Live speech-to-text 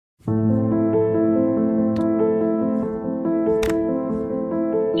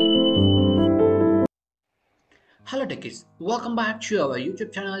Hello techies, welcome back to our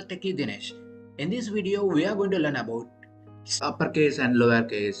YouTube channel Techie Dinesh. In this video, we are going to learn about uppercase and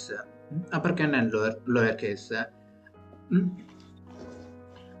lowercase, uppercase and lowercase.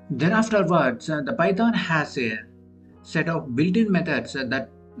 Then afterwards, the Python has a set of built-in methods that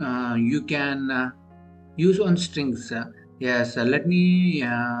you can use on strings. Yes, let me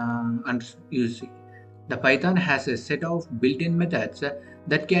use. The Python has a set of built-in methods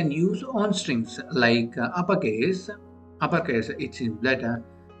that can use on strings like uppercase. It seems that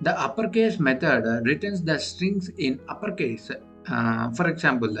the uppercase method returns the strings in uppercase. For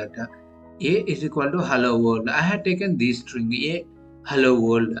example, that a is equal to hello world. I had taken this string a hello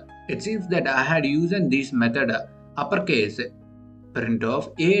world. It seems that I had used this method uppercase print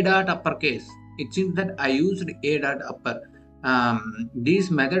of a dot uppercase. It seems that I used a dot upper.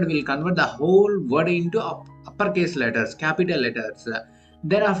 This method will convert the whole word into uppercase letters, capital letters.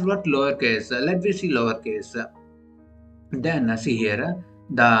 Then afterward lowercase. Let me see lowercase. Then see here,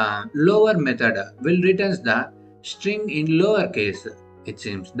 the lower method will returns the string in lowercase. It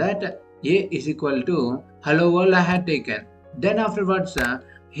seems that a is equal to hello world I had taken. Then afterwards,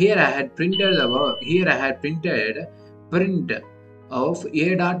 here I had printed print of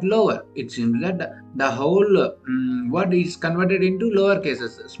a dot lower. It seems that the whole word is converted into lower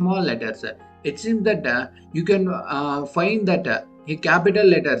cases, small letters. It seems that you can find that capital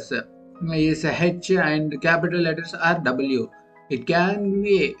letters is H and capital letters are W. It can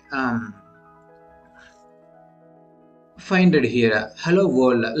be find it here, hello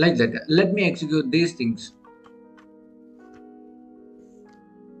world, like that. Let me execute these things.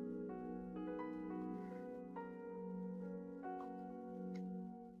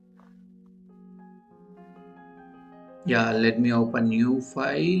 Yeah, let me open new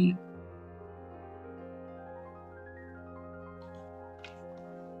file.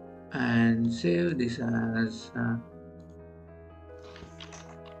 And save this as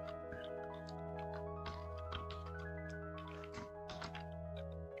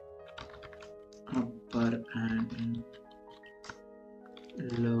upper and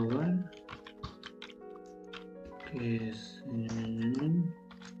lower case.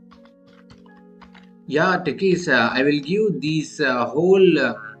 Yeah, techies, I will give these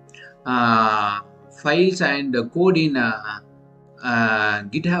whole files and code in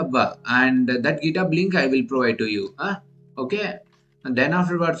GitHub, and that GitHub link I will provide to you. Okay, and then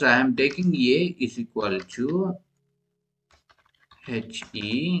afterwards I am taking a is equal to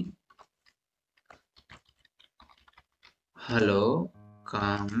he hello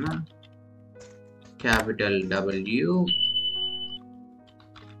capital W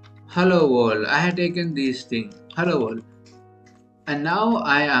hello world. I had taken this thing hello world, and now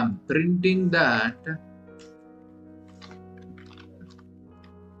I am printing that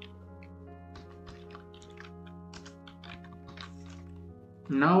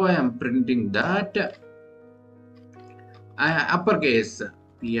uppercase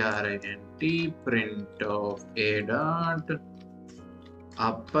print print of a dot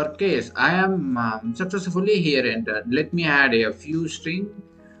uppercase. I am successfully here entered. Let me add a few string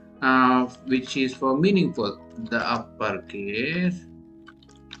which is for meaningful. The uppercase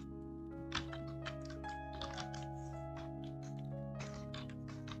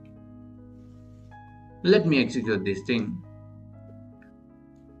let me execute this thing.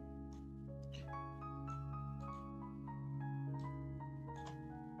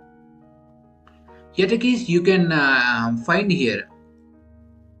 Yet a case you can find here.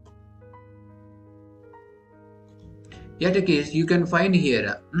 Yet a case you can find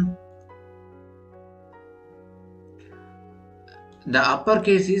here. The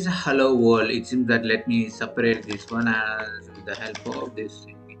uppercase is hello world. It seems that let me separate this one as with the help of this.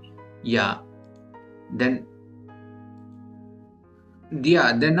 Yeah. Then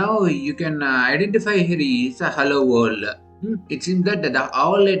now you can identify here is a hello world. It seems that the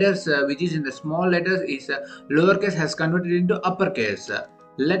all letters which is in the small letters is lowercase has converted into uppercase.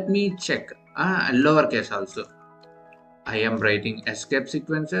 Let me check lowercase also. I am writing escape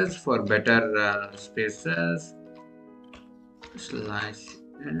sequences for better spaces slash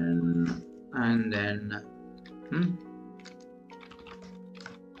n and then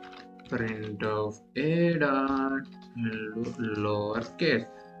print of a dot lowercase.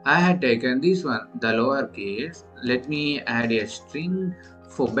 I had taken this one, the lowercase. Let me add a string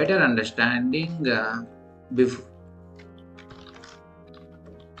for better understanding. Before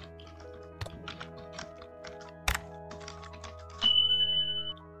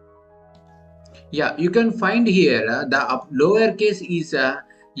yeah, you can find here the lowercase is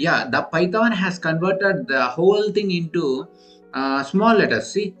the Python has converted the whole thing into small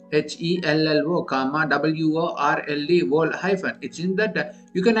letters, see, HELLO, comma, WORLD, world hyphen. It seems that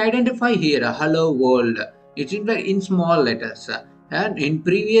you can identify here, hello world. It seems that in small letters. And in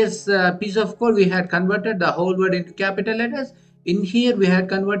previous piece of code, we had converted the whole word into capital letters. In here, we had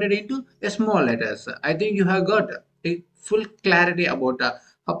converted into small letters. I think you have got a full clarity about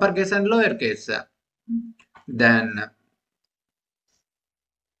uppercase and lowercase. Then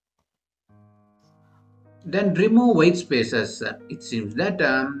remove white spaces. It seems that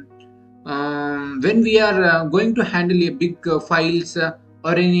when we are going to handle a big files or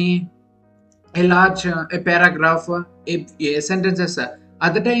a large a paragraph, a sentences,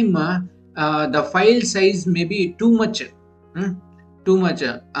 at the time the file size may be too much, hmm, too much.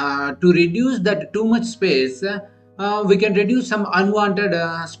 To reduce that too much space, we can reduce some unwanted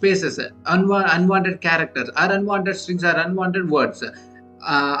spaces, unwanted characters, or unwanted strings, or unwanted words.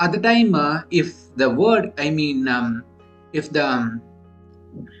 At the time, if the word, I mean, if the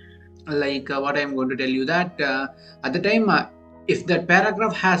like what I'm going to tell you that at the time, if that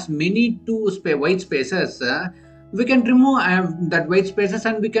paragraph has many white spaces, we can remove that white spaces,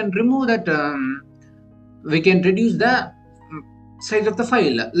 and we can remove that. We can reduce the size of the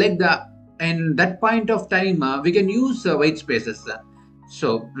file. Like the in that point of time, we can use white spaces.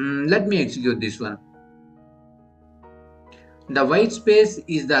 So let me execute this one. The white space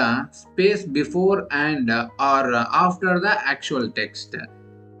is the space before and or after the actual text,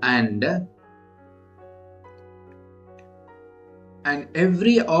 and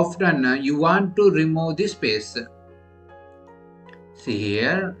every often you want to remove this space. See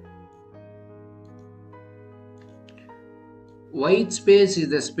here, white space is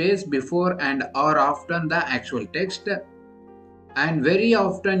the space before and or after the actual text, and very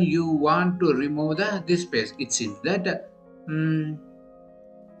often you want to remove this space. It seems that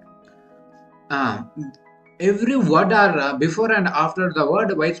every word are before and after the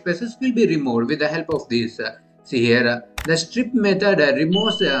word, white spaces will be removed with the help of this. See here, the strip method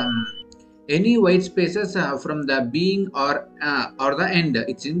removes any white spaces from the being or the end.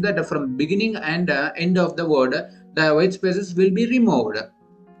 It seems that from beginning and end of the word, the white spaces will be removed.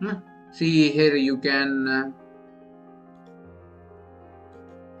 See here, you can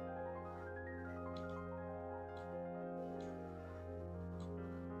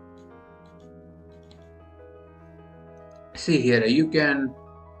see here, you can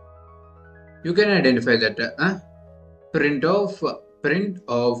identify that print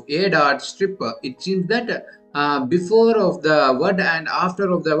of a dot strip. It seems that before of the word and after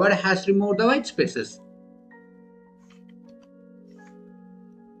of the word has removed the white spaces.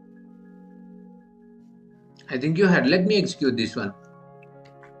 I think you had. Let me execute this one.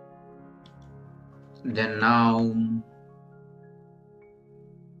 Then now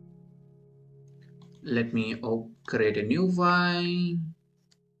let me create a new file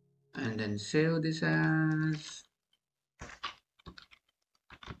and then save this as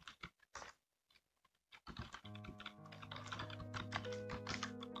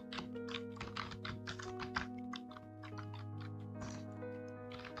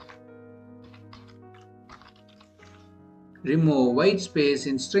remove white space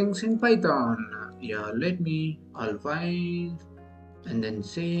in strings in Python. Yeah, let me all files and then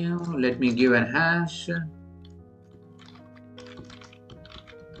save. Let me give an hash.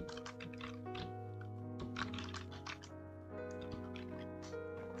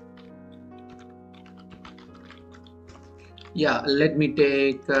 Yeah, let me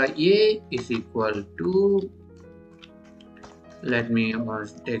take a is equal to, let me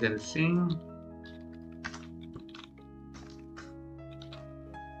take a string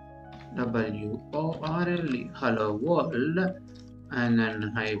WORLD, hello world, and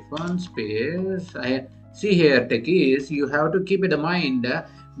then hyphen space. I see here, techies, you have to keep in mind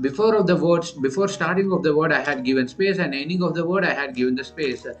before of the words, before starting of the word I had given space, and ending of the word I had given the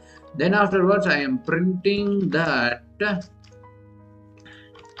space. Then afterwards I am printing that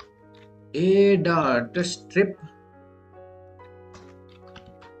a dot strip.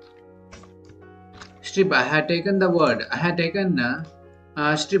 I had taken the word, I had taken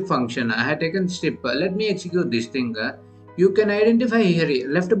strip function, I had taken strip. Let me execute this thing. You can identify here,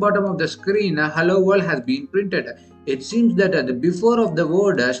 left bottom of the screen, hello world has been printed. It seems that the before of the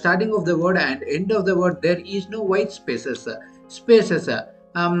word, starting of the word, and end of the word, there is no white spaces.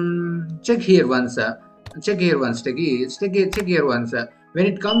 Check here once. Check here once. Check here once. When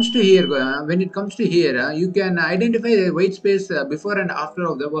it comes to here, you can identify the white space before and after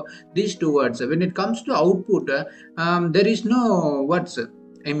of these two words. When it comes to output, there is no words.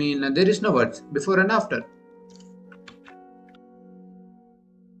 I mean, there is no words before and after.